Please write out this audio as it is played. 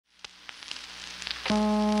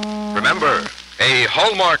Remember, a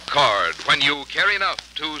Hallmark card when you care enough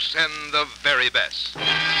to send the very best.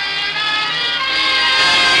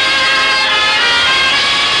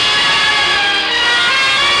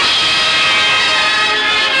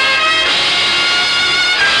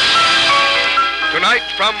 Tonight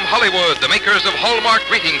from Hollywood, the makers of Hallmark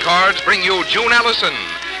greeting cards bring you June Allison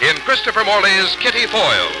in Christopher Morley's Kitty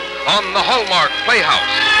Foyle on the Hallmark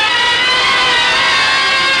Playhouse.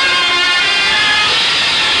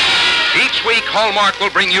 Each week, Hallmark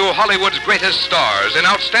will bring you Hollywood's greatest stars in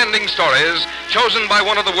outstanding stories chosen by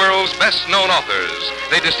one of the world's best-known authors,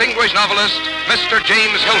 the distinguished novelist, Mr.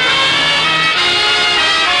 James Hilton.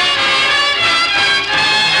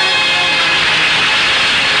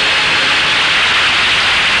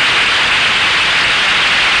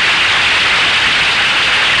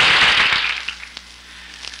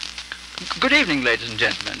 Good evening, ladies and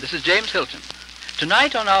gentlemen. This is James Hilton.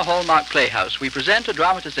 Tonight on our Hallmark Playhouse, we present a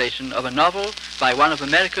dramatization of a novel by one of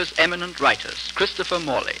America's eminent writers, Christopher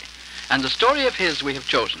Morley. And the story of his we have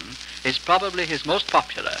chosen is probably his most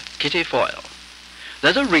popular, Kitty Foyle.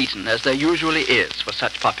 There's a reason, as there usually is, for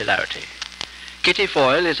such popularity. Kitty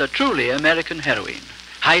Foyle is a truly American heroine,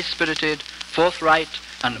 high-spirited, forthright,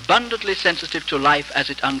 and abundantly sensitive to life as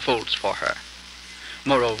it unfolds for her.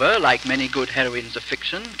 Moreover, like many good heroines of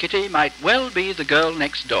fiction, Kitty might well be the girl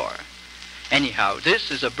next door. Anyhow,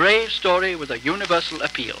 this is a brave story with a universal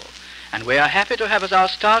appeal, and we are happy to have as our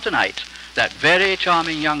star tonight that very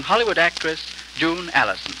charming young Hollywood actress, June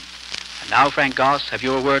Allison. And now, Frank Goss, have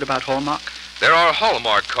you a word about Hallmark? There are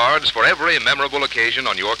Hallmark cards for every memorable occasion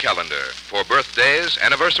on your calendar, for birthdays,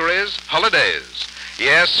 anniversaries, holidays.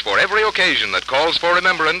 Yes, for every occasion that calls for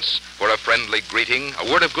remembrance, for a friendly greeting,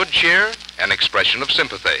 a word of good cheer, an expression of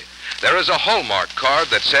sympathy. There is a Hallmark card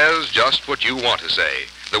that says just what you want to say,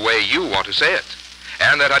 the way you want to say it.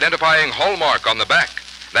 And that identifying Hallmark on the back,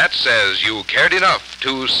 that says you cared enough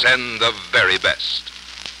to send the very best.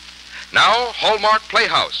 Now, Hallmark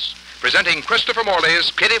Playhouse, presenting Christopher Morley's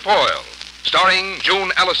Kitty Foyle, starring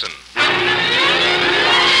June Allison.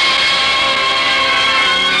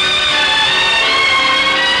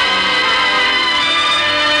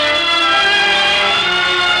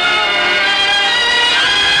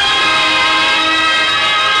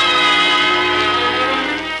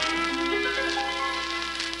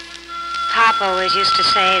 Papa always used to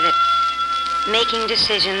say that making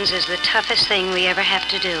decisions is the toughest thing we ever have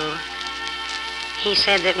to do. He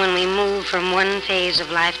said that when we move from one phase of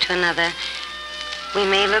life to another, we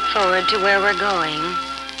may look forward to where we're going,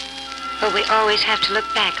 but we always have to look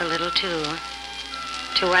back a little, too,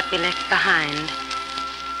 to what we left behind.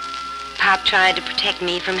 Pop tried to protect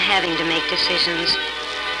me from having to make decisions.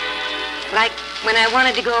 Like when I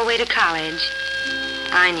wanted to go away to college,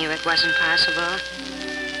 I knew it wasn't possible.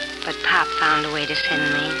 But Pop found a way to send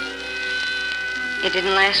me. It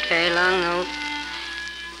didn't last very long, though,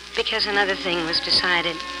 because another thing was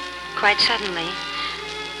decided quite suddenly.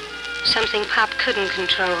 Something Pop couldn't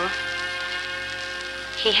control.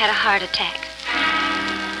 He had a heart attack.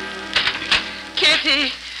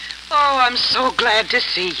 Kitty! Oh, I'm so glad to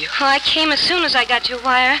see you. Oh, I came as soon as I got your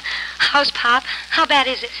wire. How's Pop? How bad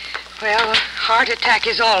is it? Well, a heart attack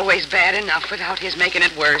is always bad enough without his making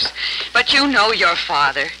it worse. But you know your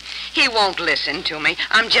father. He won't listen to me.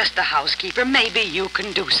 I'm just the housekeeper. Maybe you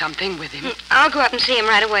can do something with him. I'll go up and see him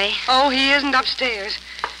right away. Oh, he isn't upstairs.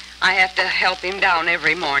 I have to help him down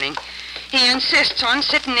every morning. He insists on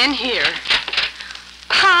sitting in here.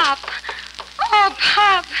 Pop! Oh,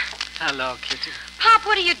 Pop! Hello, Kitty. Pop,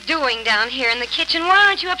 what are you doing down here in the kitchen? Why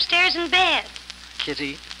aren't you upstairs in bed?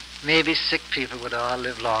 Kitty, maybe sick people would all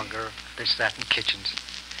live longer if they sat in kitchens.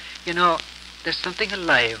 You know, there's something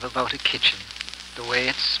alive about a kitchen. The way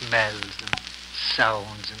it smells and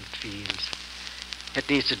sounds and feels. At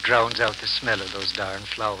least it drowns out the smell of those darn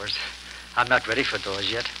flowers. I'm not ready for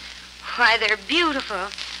those yet. Why, they're beautiful.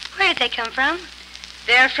 Where did they come from?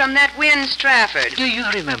 They're from that Win Strafford. Do you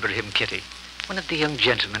remember him, Kitty? One of the young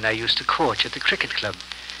gentlemen I used to coach at the cricket club.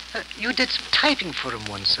 You did some typing for him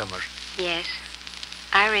one summer. Yes,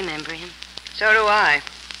 I remember him. So do I.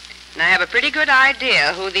 And I have a pretty good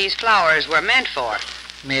idea who these flowers were meant for.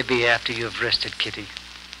 Maybe after you've rested, Kitty,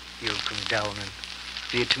 you'll come down and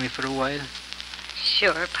read to me for a while.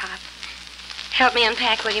 Sure, Pop. Help me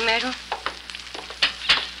unpack, will you, Myrtle?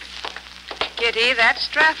 Kitty, that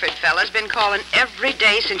Strafford fella's been calling every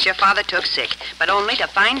day since your father took sick, but only to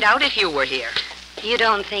find out if you were here. You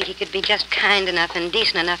don't think he could be just kind enough and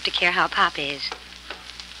decent enough to care how Pop is?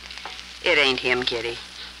 It ain't him, Kitty.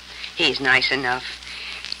 He's nice enough.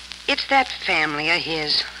 It's that family of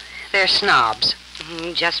his. They're snobs.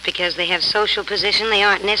 Just because they have social position, they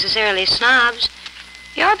aren't necessarily snobs.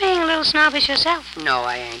 You're being a little snobbish yourself. No,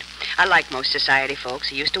 I ain't. I like most society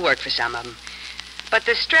folks. I used to work for some of them. But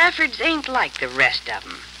the Straffords ain't like the rest of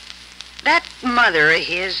them. That mother of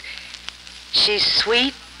his, she's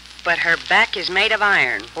sweet, but her back is made of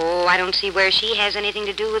iron. Oh, I don't see where she has anything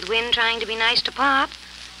to do with Win trying to be nice to Pop.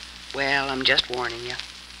 Well, I'm just warning you.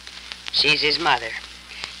 She's his mother.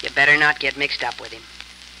 You better not get mixed up with him.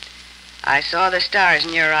 I saw the stars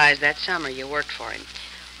in your eyes that summer you worked for him.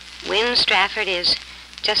 Win Strafford is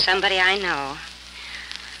just somebody I know.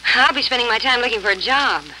 I'll be spending my time looking for a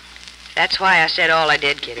job. That's why I said all I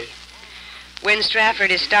did, Kitty. Win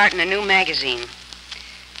Strafford is starting a new magazine.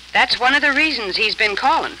 That's one of the reasons he's been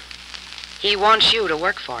calling. He wants you to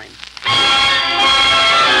work for him.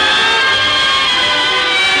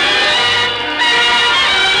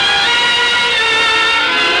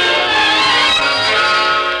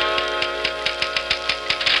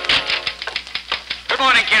 Good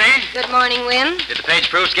morning, Kitty. Good morning, Win. Did the page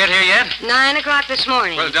proofs get here yet? 9 o'clock this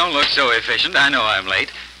morning. Well, don't look so efficient. I know I'm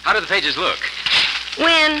late. How do the pages look?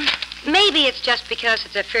 Win, maybe it's just because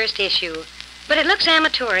it's a first issue, but it looks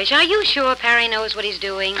amateurish. Are you sure Parry knows what he's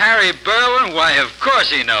doing? Harry Berwin? Why, of course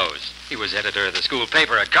he knows. He was editor of the school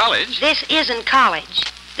paper at college. This isn't college.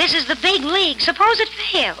 This is the big league. Suppose it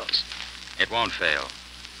fails. It won't fail.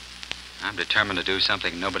 I'm determined to do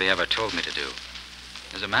something nobody ever told me to do.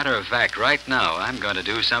 As a matter of fact, right now, I'm going to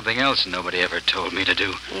do something else nobody ever told me to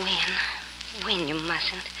do. Win, you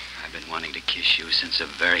mustn't. I've been wanting to kiss you since the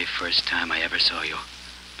very first time I ever saw you.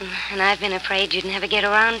 And I've been afraid you'd never get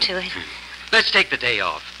around to it. Let's take the day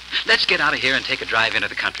off. Let's get out of here and take a drive into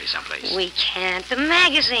the country someplace. We can't. The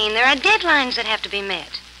magazine, there are deadlines that have to be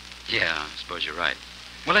met. Yeah, I suppose you're right.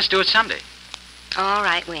 Well, let's do it someday. All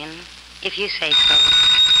right, Win, if you say so.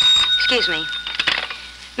 Excuse me.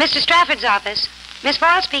 Mr. Strafford's office. Miss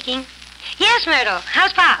Foyle speaking. Yes, Myrtle.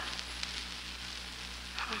 How's Pop?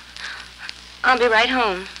 I'll be right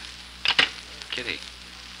home. Kitty.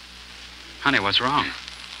 Honey, what's wrong?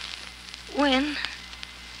 Win,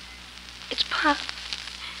 it's Pop.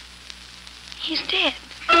 He's dead.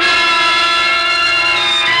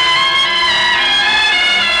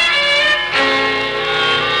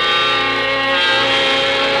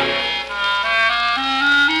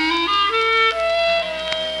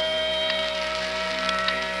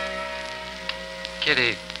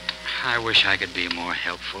 Kitty, I wish I could be more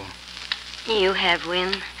helpful. You have,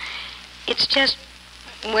 Win. It's just,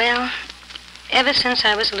 well, ever since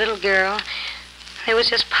I was a little girl, there was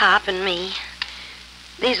just Pop and me.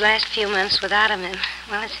 These last few months without him,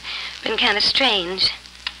 well, it's been kind of strange.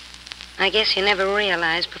 I guess you never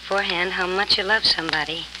realize beforehand how much you love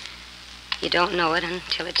somebody. You don't know it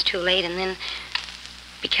until it's too late, and then,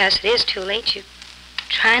 because it is too late, you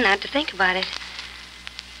try not to think about it.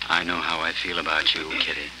 I know how I feel about you,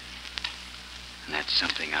 Kitty. And that's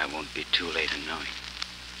something I won't be too late in knowing.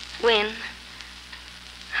 Win,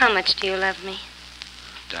 how much do you love me?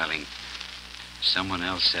 Darling, someone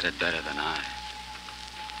else said it better than I.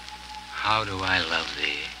 How do I love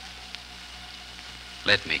thee?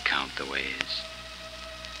 Let me count the ways.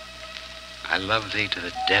 I love thee to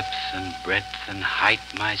the depth and breadth and height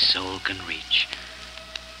my soul can reach,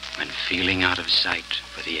 when feeling out of sight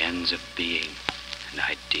for the ends of being and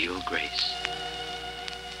ideal grace.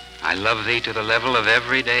 I love thee to the level of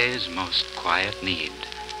every day's most quiet need,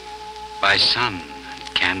 by sun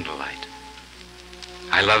and candlelight.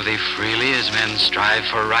 I love thee freely as men strive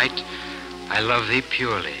for right. I love thee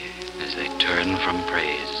purely as they turn from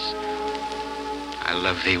praise. I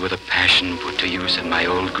love thee with a passion put to use in my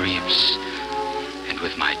old griefs and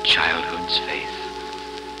with my childhood's faith.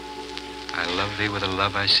 I love thee with a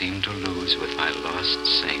love I seem to lose with my lost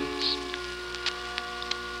saints.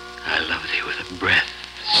 I love thee with a breath,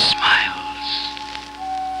 smiles,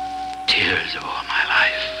 tears of all my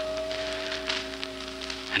life.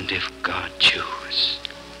 And if God choose,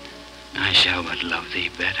 I shall but love thee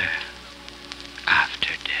better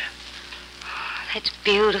after death. That's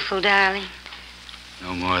beautiful, darling.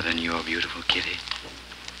 No more than you're beautiful, Kitty.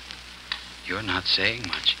 You're not saying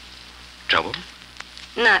much. Trouble?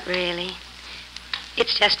 Not really.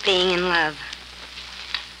 It's just being in love.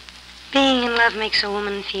 Being in love makes a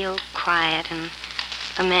woman feel quiet and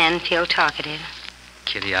a man feel talkative.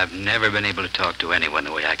 Kitty, I've never been able to talk to anyone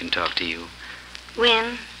the way I can talk to you.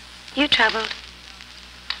 Win, you troubled?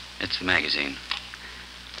 It's the magazine.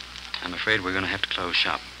 I'm afraid we're going to have to close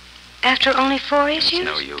shop. After only 4 issues? It's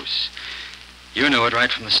no use. You knew it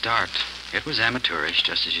right from the start. It was amateurish,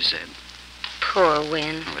 just as you said. Poor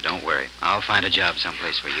Win. Oh, but don't worry. I'll find a job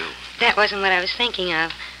someplace for you. That wasn't what I was thinking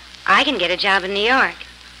of. I can get a job in New York.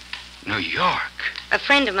 New York? A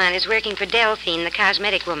friend of mine is working for Delphine, the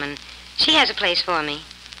cosmetic woman. She has a place for me.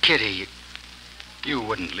 Kitty, you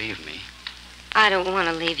wouldn't leave me. I don't want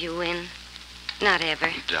to leave you, Win. Not ever.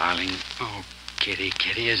 Darling, oh,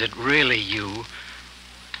 Kitty, is it really you?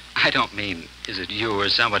 I don't mean, is it you or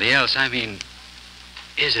somebody else? I mean,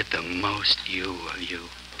 is it the most you of you?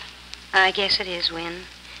 I guess it is, Win.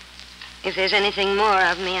 If there's anything more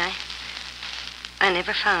of me, I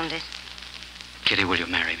never found it. Kitty, will you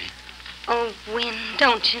marry me? Oh, Win,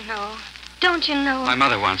 don't you know? Don't you know? My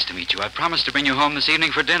mother wants to meet you. I promised to bring you home this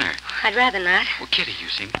evening for dinner. I'd rather not. Well, Kitty, you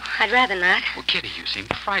seem... I'd rather not. Well, Kitty, you seem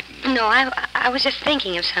frightened. No, I was just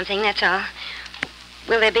thinking of something, that's all.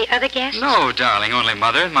 Will there be other guests? No, darling, only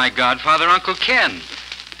Mother and my godfather, Uncle Ken.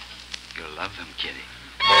 You'll love them, Kitty.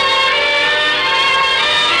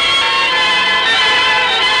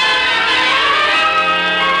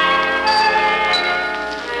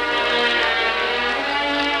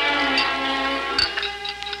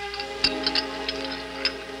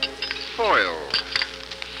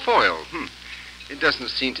 Foyle. It doesn't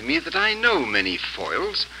seem to me that I know many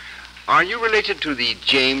Foyles. Are you related to the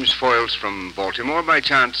James Foyles from Baltimore by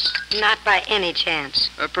chance? Not by any chance.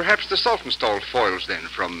 Perhaps the Saltonstall Foyles, then,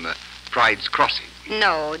 from Pride's Crossing.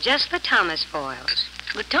 No, just the Thomas Foyles.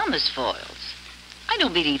 The Thomas Foyles? I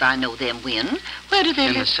don't believe I know them, Win. Where do they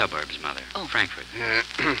In live? the suburbs, Mother. Oh. Frankfurt.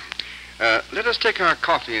 Let us take our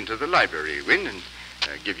coffee into the library, Win, and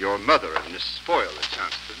give your mother and Miss Foyle a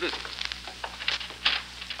chance to visit.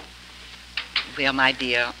 Well, my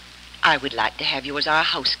dear, I would like to have you as our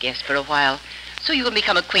house guest for a while, so you can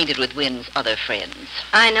become acquainted with Win's other friends.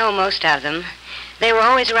 I know most of them. They were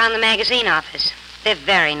always around the magazine office. They're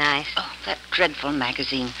very nice. Oh, that dreadful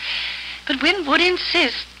magazine. But Win would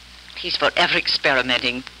insist. He's forever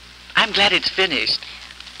experimenting. I'm glad it's finished.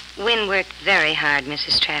 Win worked very hard,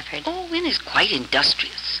 Mrs. Trafford. Oh, Win is quite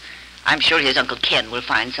industrious. I'm sure his Uncle Ken will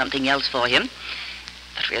find something else for him.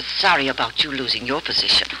 But we're sorry about you losing your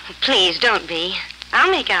position. Please, don't be.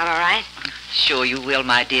 I'll make out all right. Sure you will,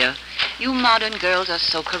 my dear. You modern girls are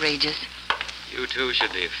so courageous. You two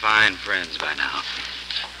should be fine friends by now.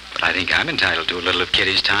 But I think I'm entitled to a little of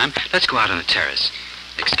Kitty's time. Let's go out on the terrace.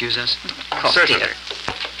 Excuse us? Of course, Certainly. dear.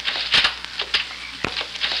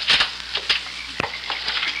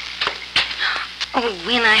 Oh,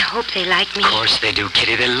 Win, I hope they like me. Of course they do,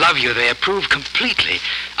 Kitty. They love you. They approve completely.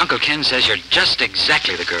 Uncle Ken says you're just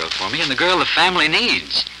exactly the girl for me and the girl the family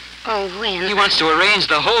needs. Oh, Win. He wants to arrange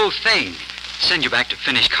the whole thing. Send you back to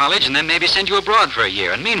finish college and then maybe send you abroad for a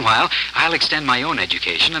year. And meanwhile, I'll extend my own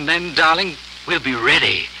education and then, darling, we'll be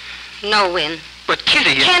ready. No, Win. But,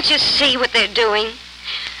 Kitty... Can't you see what they're doing?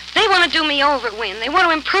 They want to do me over, Win. They want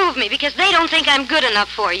to improve me because they don't think I'm good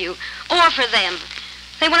enough for you or for them.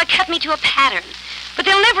 They want to cut me to a pattern, but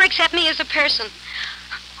they'll never accept me as a person.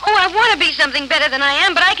 Oh, I want to be something better than I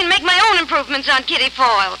am, but I can make my own improvements on Kitty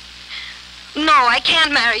Foyle. No, I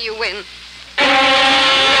can't marry you, Win.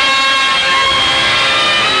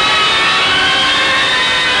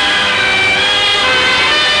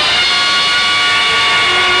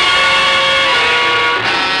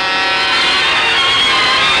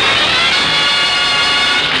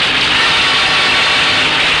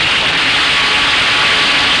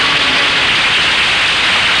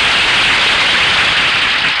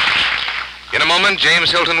 In a moment,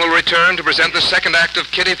 James Hilton will return to present the second act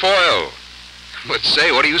of Kitty Foyle. But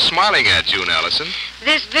say, what are you smiling at, June Allison?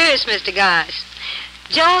 This verse, Mr. Goss.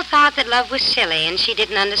 Jo thought that love was silly, and she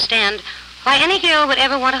didn't understand why any girl would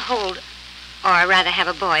ever want to hold, or rather have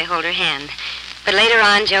a boy hold her hand. But later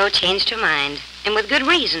on, Jo changed her mind, and with good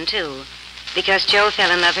reason, too, because Jo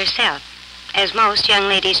fell in love herself, as most young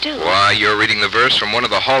ladies do. Why, you're reading the verse from one of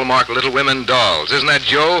the Hallmark Little Women dolls. Isn't that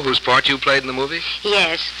Jo, whose part you played in the movie?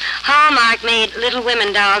 Yes. Hallmark made Little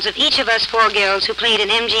Women dolls of each of us four girls who played in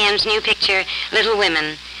MGM's new picture, Little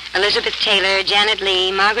Women. Elizabeth Taylor, Janet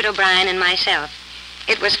Leigh, Margaret O'Brien, and myself.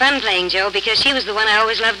 It was fun playing Jo because she was the one I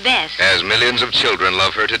always loved best. As millions of children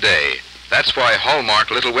love her today. That's why Hallmark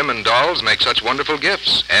Little Women dolls make such wonderful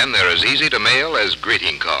gifts, and they're as easy to mail as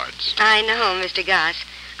greeting cards. I know, Mr. Goss.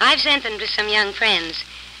 I've sent them to some young friends.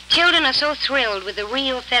 Children are so thrilled with the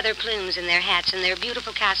real feather plumes in their hats and their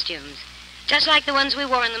beautiful costumes, just like the ones we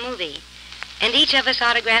wore in the movie. And each of us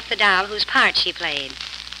autographed the doll whose part she played.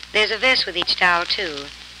 There's a verse with each doll, too.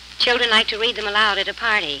 Children like to read them aloud at a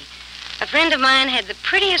party. A friend of mine had the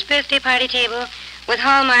prettiest birthday party table with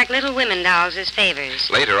Hallmark Little Women dolls as favors.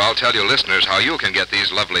 Later, I'll tell you listeners how you can get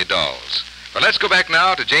these lovely dolls. But let's go back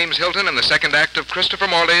now to James Hilton in the second act of Christopher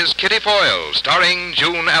Morley's Kitty Foyle, starring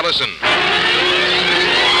June Allison.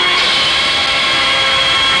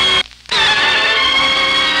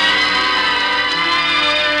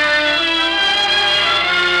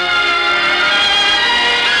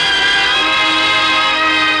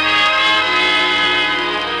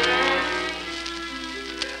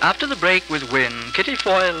 After the break with Wynne, Kitty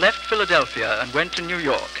Foyle left Philadelphia and went to New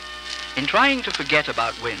York. In trying to forget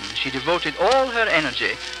about Wynne, she devoted all her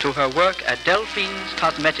energy to her work at Delphine's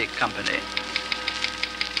Cosmetic Company.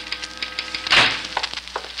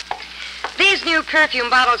 These new perfume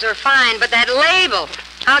bottles are fine, but that label,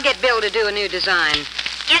 I'll get Bill to do a new design.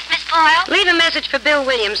 Yes, Miss Foyle? Leave a message for Bill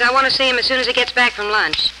Williams. I want to see him as soon as he gets back from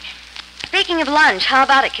lunch. Speaking of lunch, how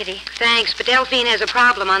about it, Kitty? Thanks, but Delphine has a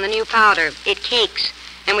problem on the new powder. It cakes,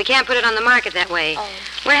 and we can't put it on the market that way. Oh.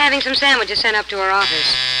 We're having some sandwiches sent up to her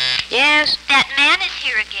office. Yes? That man is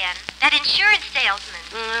here again. That insurance salesman.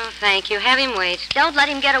 Oh, thank you. Have him wait. Don't let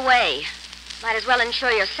him get away. Might as well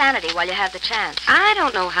ensure your sanity while you have the chance. I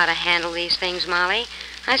don't know how to handle these things, Molly.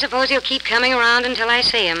 I suppose he'll keep coming around until I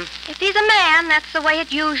see him. If he's a man, that's the way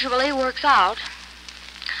it usually works out.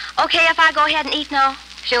 Okay, if I go ahead and eat now?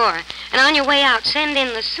 Sure. And on your way out, send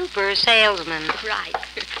in the super salesman. Right.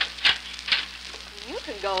 You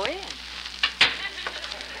can go in.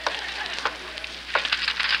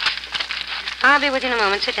 I'll be with you in a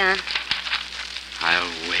moment. Sit down.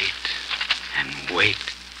 I'll wait and wait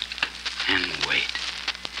and wait.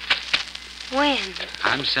 When?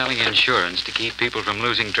 I'm selling insurance to keep people from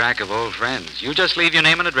losing track of old friends. You just leave your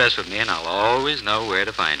name and address with me, and I'll always know where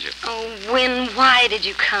to find you. Oh, Wynne, why did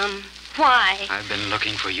you come? Why? I've been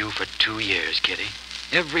looking for you for 2 years, Kitty.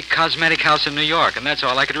 Every cosmetic house in New York, and that's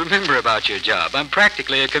all I could remember about your job. I'm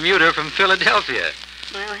practically a commuter from Philadelphia.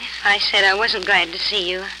 Well, if I said I wasn't glad to see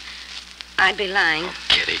you, I'd be lying. Oh,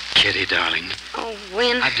 Kitty, darling. Oh,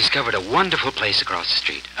 Wynne. I've discovered a wonderful place across the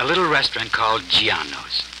street. A little restaurant called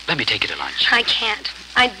Giano's. Let me take you to lunch. I can't.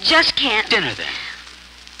 I just can't. Dinner, then.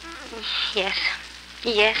 Yes.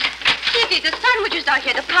 Yes. Kitty, the sandwiches are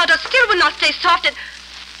here. The powder still will not stay soft and...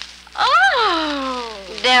 Oh!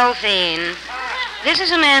 Delphine. This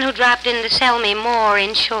is a man who dropped in to sell me more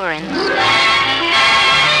insurance.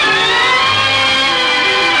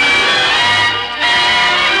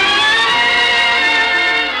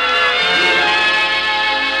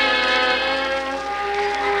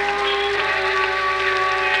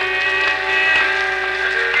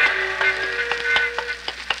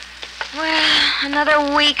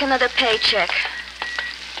 Another week, another paycheck.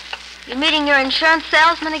 You meeting your insurance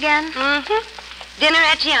salesman again? Mm-hmm. Dinner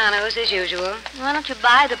at Giano's, as usual. Why don't you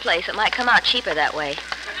buy the place? It might come out cheaper that way.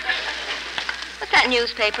 What's that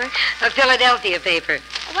newspaper? A Philadelphia paper.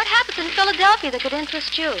 What happens in Philadelphia that could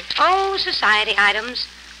interest you? Oh, society items.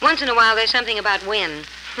 Once in a while, there's something about Wynne.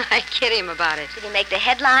 I kid him about it. Did he make the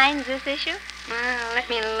headlines this issue? Well, let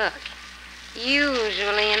me look.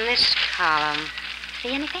 Usually in this column.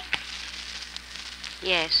 See anything?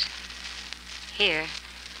 Yes. Here.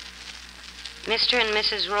 Mr. and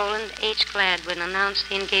Mrs. Roland H. Gladwin announced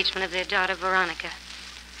the engagement of their daughter, Veronica,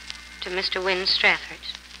 to Mr. Wynne Strafford.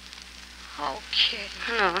 Oh, Kitty.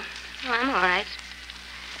 No. I'm all right.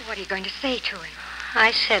 What are you going to say to him?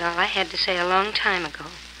 I said all I had to say a long time ago.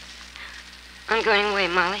 I'm going away,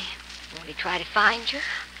 Molly. Won't he try to find you?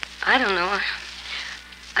 I don't know.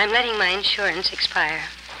 I'm letting my insurance expire.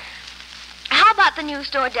 How about the new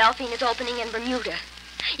store Delphine is opening in Bermuda?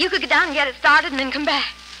 You could go down and get it started and then come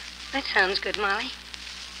back. That sounds good, Molly.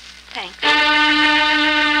 Thanks.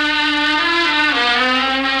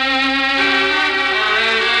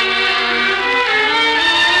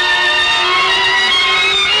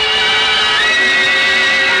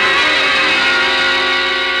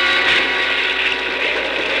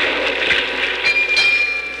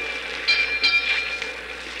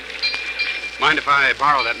 Mind if I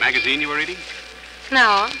borrow that magazine you were reading?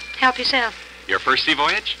 No. Help yourself. Your first sea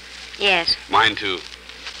voyage? Yes. Mine, too.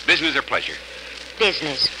 Business or pleasure?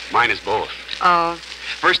 Business. Mine is both. Oh.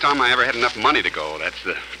 First time I ever had enough money to go. That's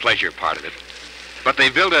the pleasure part of it. But they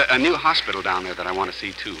built a new hospital down there that I want to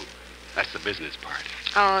see, too. That's the business part.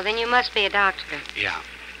 Oh, then you must be a doctor. Yeah.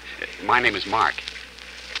 My name is Mark.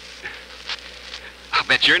 I'll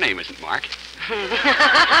bet your name isn't Mark.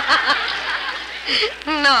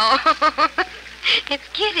 No. It's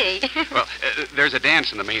Kitty. Well, there's a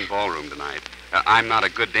dance in the main ballroom tonight. I'm not a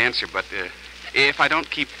good dancer, but if I don't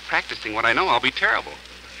keep practicing what I know, I'll be terrible.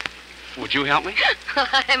 Would you help me?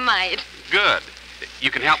 I might. Good. You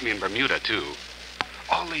can help me in Bermuda, too.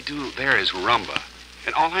 All they do there is rumba,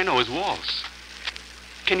 and all I know is waltz.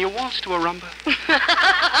 Can you waltz to a rumba?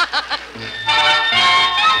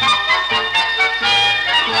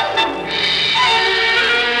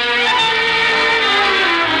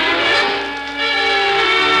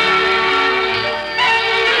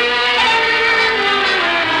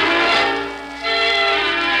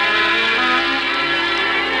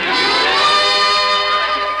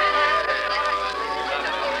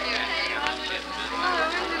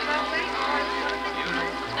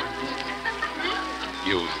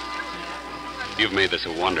 made this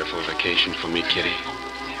a wonderful vacation for me, Kitty.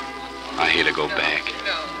 I hate to go back.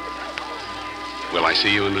 Will I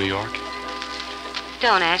see you in New York?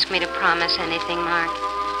 Don't ask me to promise anything, Mark.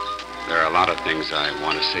 There are a lot of things I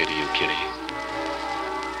want to say to you, Kitty.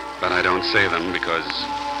 But I don't say them because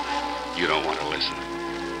you don't want to listen.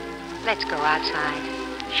 Let's go outside.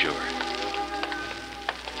 Sure.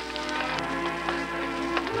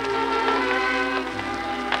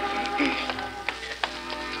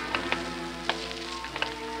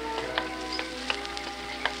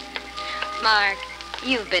 Mark,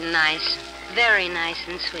 you've been nice. Very nice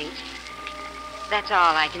and sweet. That's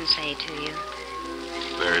all I can say to you.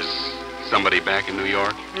 There's somebody back in New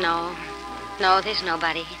York? No, there's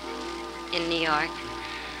nobody in New York.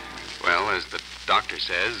 Well, as the doctor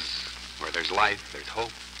says, where there's life, there's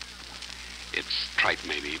hope. It's trite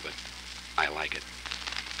maybe, but I like it.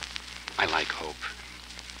 I like hope.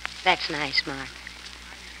 That's nice, Mark.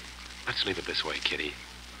 Let's leave it this way, Kitty.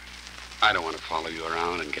 I don't want to follow you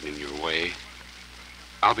around and get in your way.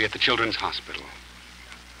 I'll be at the Children's Hospital.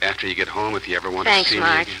 After you get home, if you ever want Thanks, to see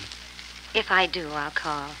Mark. me again. If I do, I'll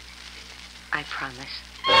call. I promise.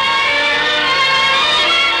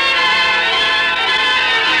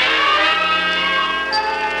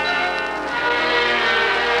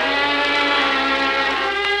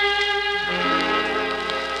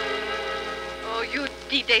 Oh, you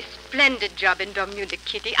did a splendid job in Bermuda,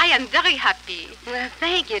 Kitty. I am very happy. Well,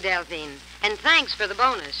 thank you, Delphine. And thanks for the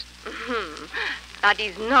bonus. That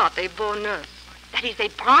is not a bonus. That is a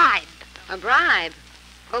bribe. A bribe?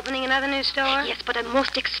 Opening another new store? Yes, but a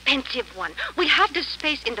most expensive one. We have the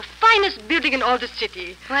space in the finest building in all the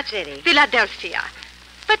city. What city? Philadelphia.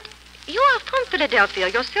 But you are from Philadelphia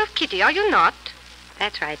yourself, Kitty, are you not?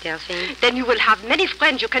 That's right, Delphine. Then you will have many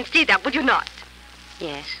friends you can see there, will you not?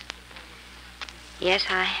 Yes. Yes,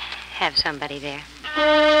 I have somebody there.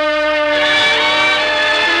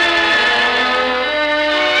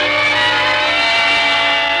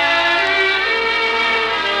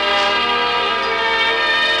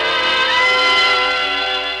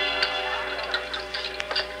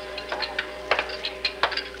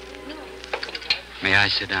 May I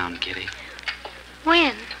sit down, Kitty?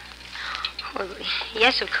 When? Oh,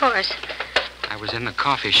 yes, of course. I was in the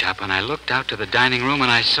coffee shop and I looked out to the dining room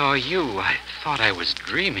and I saw you. I thought I was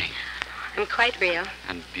dreaming. I'm quite real.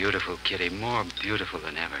 And beautiful, Kitty, more beautiful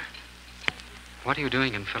than ever. What are you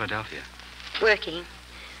doing in Philadelphia? Working.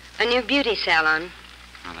 A new beauty salon.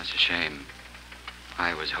 Oh, that's a shame.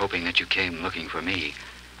 I was hoping that you came looking for me,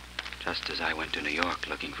 just as I went to New York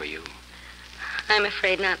looking for you. I'm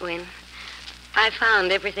afraid not, Win. I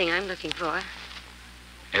found everything I'm looking for.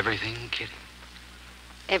 Everything, Kitty?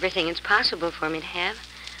 Everything it's possible for me to have.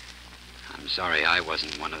 I'm sorry I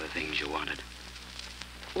wasn't one of the things you wanted.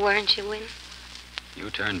 Weren't you, Win? You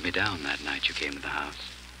turned me down that night you came to the house.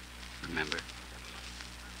 Remember?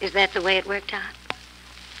 Is that the way it worked out?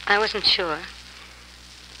 I wasn't sure.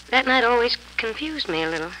 That night always confused me a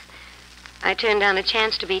little. I turned down a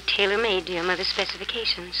chance to be tailor-made to your mother's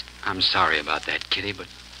specifications. I'm sorry about that, Kitty, but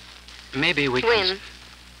maybe we can... Win,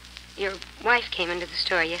 your wife came into the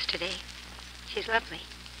store yesterday. She's lovely.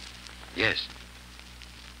 Yes.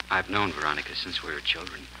 I've known Veronica since we were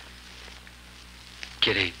children.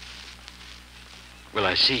 Kitty, will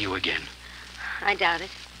I see you again? I doubt it.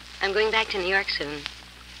 I'm going back to New York soon.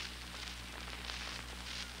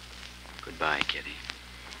 Goodbye, Kitty.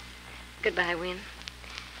 Goodbye, Win.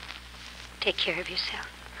 Take care of yourself.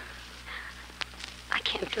 I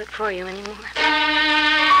can't do it for you anymore.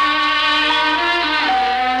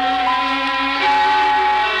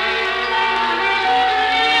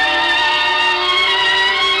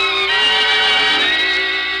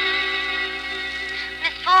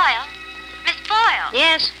 Miss Foyle? Miss Foyle?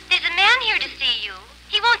 Yes? There's a man here to see you.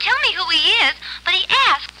 He won't tell me who he is, but he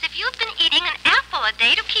asks if you've been eating an apple a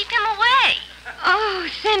day to keep him away. Oh,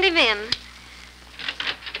 send him in.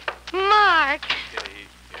 Mark. Kitty,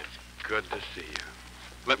 it's good to see you.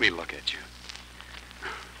 Let me look at you.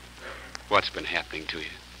 What's been happening to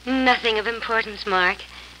you? Nothing of importance, Mark.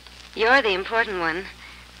 You're the important one.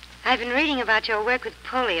 I've been reading about your work with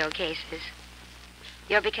polio cases.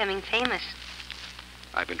 You're becoming famous.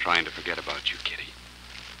 I've been trying to forget about you, Kitty.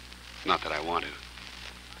 Not that I want to.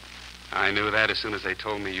 I knew that as soon as they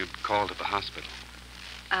told me you'd called at the hospital.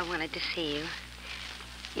 I wanted to see you.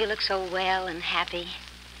 You look so well and happy.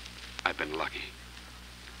 I've been lucky.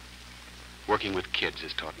 Working with kids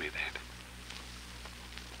has taught me that.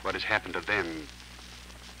 What has happened to them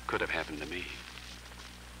could have happened to me.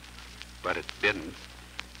 But it didn't.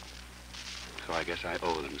 So I guess I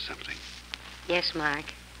owe them something. Yes, Mark.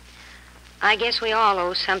 I guess we all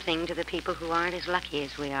owe something to the people who aren't as lucky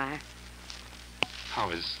as we are. How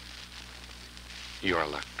has your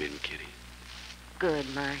luck been, Kitty? Good,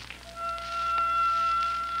 Mark.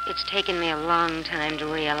 It's taken me a long time to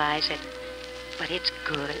realize it, but it's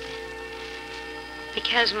good.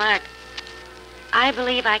 Because, Mark, I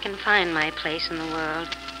believe I can find my place in the world.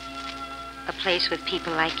 A place with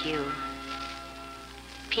people like you.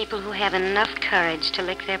 People who have enough courage to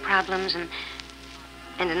lick their problems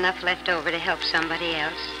and enough left over to help somebody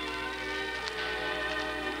else.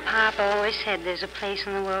 Papa always said there's a place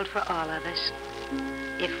in the world for all of us,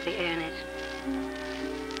 if we earn it.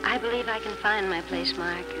 I believe I can find my place,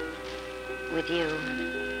 Mark, with you.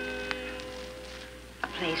 A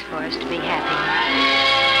place for us to be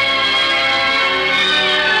happy.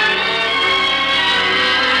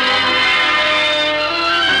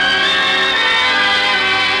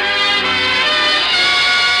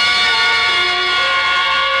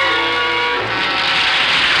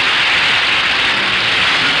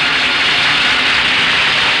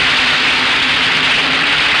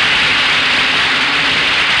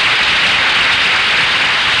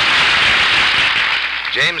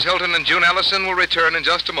 James Hilton and June Ellison will return in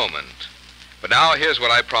just a moment. But now here's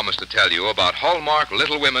what I promised to tell you about Hallmark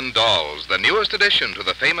Little Women dolls, the newest addition to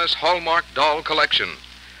the famous Hallmark doll collection.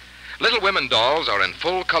 Little Women dolls are in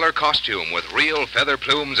full color costume with real feather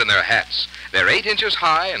plumes in their hats. They're 8 inches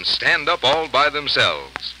high and stand up all by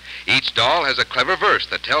themselves. Each doll has a clever verse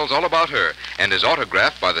that tells all about her and is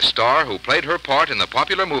autographed by the star who played her part in the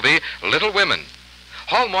popular movie Little Women.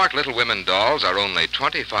 Hallmark Little Women dolls are only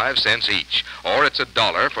 25 cents each, or it's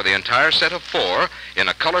 $1 for the entire set of 4 in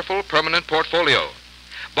a colorful permanent portfolio.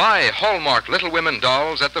 Buy Hallmark Little Women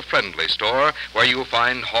dolls at the Friendly store, where you'll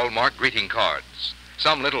find Hallmark greeting cards.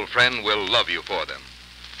 Some little friend will love you for them.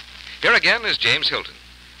 Here again is James Hilton.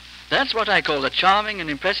 That's what I call a charming and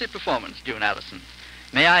impressive performance, June Allison.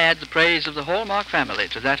 May I add the praise of the Hallmark family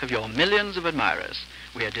to that of your millions of admirers.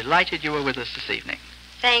 We are delighted you were with us this evening.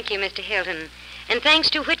 Thank you, Mr. Hilton. And thanks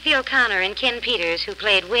to Whitfield Connor and Ken Peters, who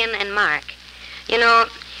played Win and Mark. You know,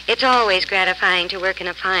 it's always gratifying to work in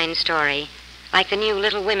a fine story, like the new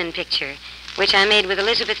Little Women picture, which I made with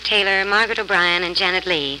Elizabeth Taylor, Margaret O'Brien, and Janet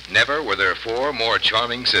Leigh. Never were there 4 more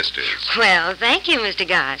charming sisters. Well, thank you, Mr.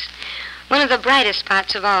 Goss. One of the brightest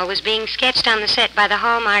spots of all was being sketched on the set by the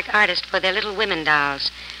Hallmark artist for their Little Women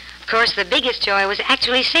dolls. Of course, the biggest joy was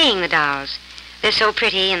actually seeing the dolls. They're so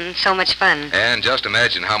pretty and so much fun. And just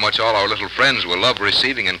imagine how much all our little friends will love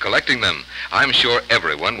receiving and collecting them. I'm sure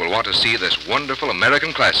everyone will want to see this wonderful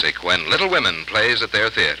American classic when Little Women plays at their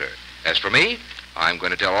theater. As for me, I'm going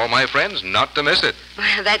to tell all my friends not to miss it.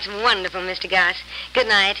 Well, that's wonderful, Mr. Goss. Good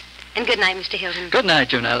night. And good night, Mr. Hilton. Good night,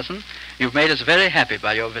 June Allison. You've made us very happy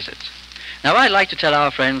by your visits. Now, I'd like to tell our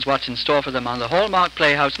friends what's in store for them on the Hallmark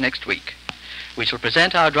Playhouse next week. We shall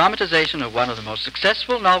present our dramatization of one of the most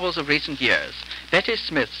successful novels of recent years, Betty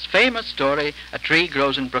Smith's famous story, A Tree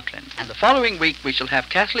Grows in Brooklyn. And the following week, we shall have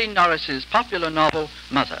Kathleen Norris's popular novel,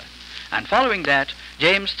 Mother. And following that,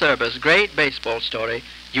 James Thurber's great baseball story,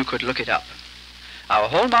 You Could Look It Up. Our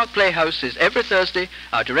Hallmark Playhouse is every Thursday.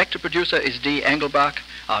 Our director-producer is Dee Engelbach.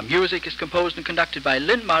 Our music is composed and conducted by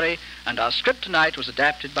Lynn Murray. And our script tonight was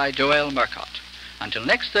adapted by Joelle Murcott. Until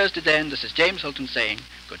next Thursday, then, this is James Hilton saying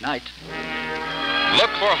good night.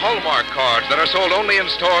 Look for Hallmark cards that are sold only in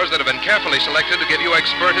stores that have been carefully selected to give you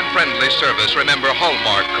expert and friendly service. Remember,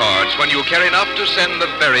 Hallmark cards, when you care enough to send the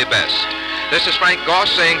very best. This is Frank Goss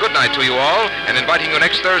saying good night to you all and inviting you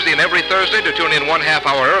next Thursday and every Thursday to tune in 1/2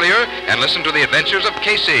 hour earlier and listen to the adventures of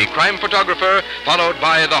Casey, crime photographer, followed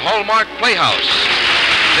by the Hallmark Playhouse.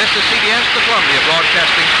 This is CBS, the Columbia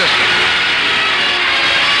Broadcasting System.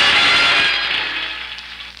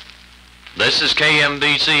 This is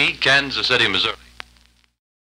KMBC, Kansas City, Missouri.